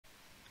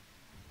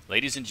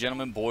Ladies and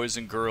gentlemen, boys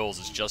and girls,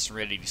 it's Justin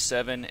Red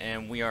 87,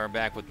 and we are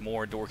back with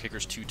more Door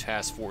Kickers 2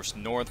 Task Force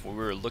North, where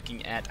we're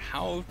looking at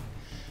how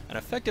an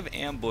effective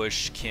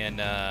ambush can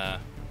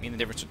mean the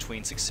difference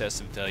between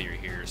success and failure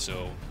here.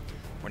 So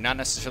we're not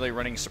necessarily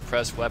running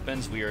suppressed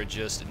weapons, we are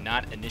just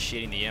not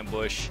initiating the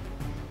ambush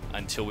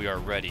until we are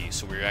ready.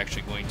 So we're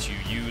actually going to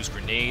use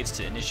grenades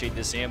to initiate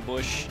this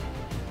ambush,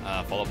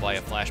 followed by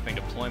a flashbang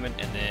deployment,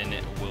 and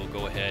then we'll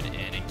go ahead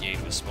and engage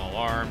with small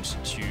arms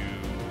to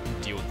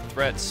deal with the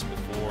threats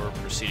before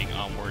proceeding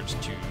onwards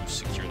to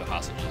secure the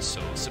hostages.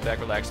 So sit back,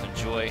 relax, and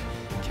enjoy.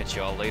 Catch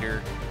you all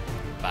later.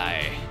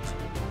 Bye.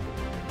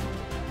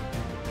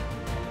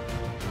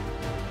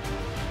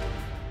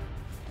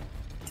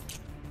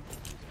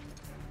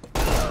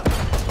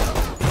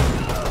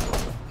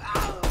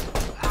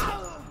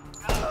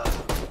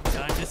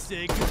 Time to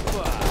say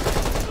goodbye.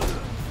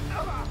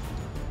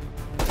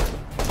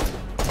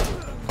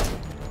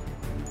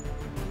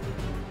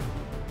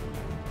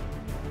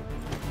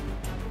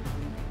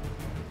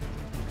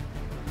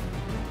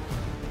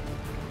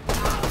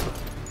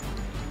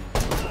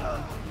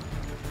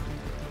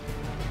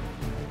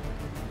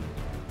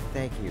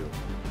 Thank you.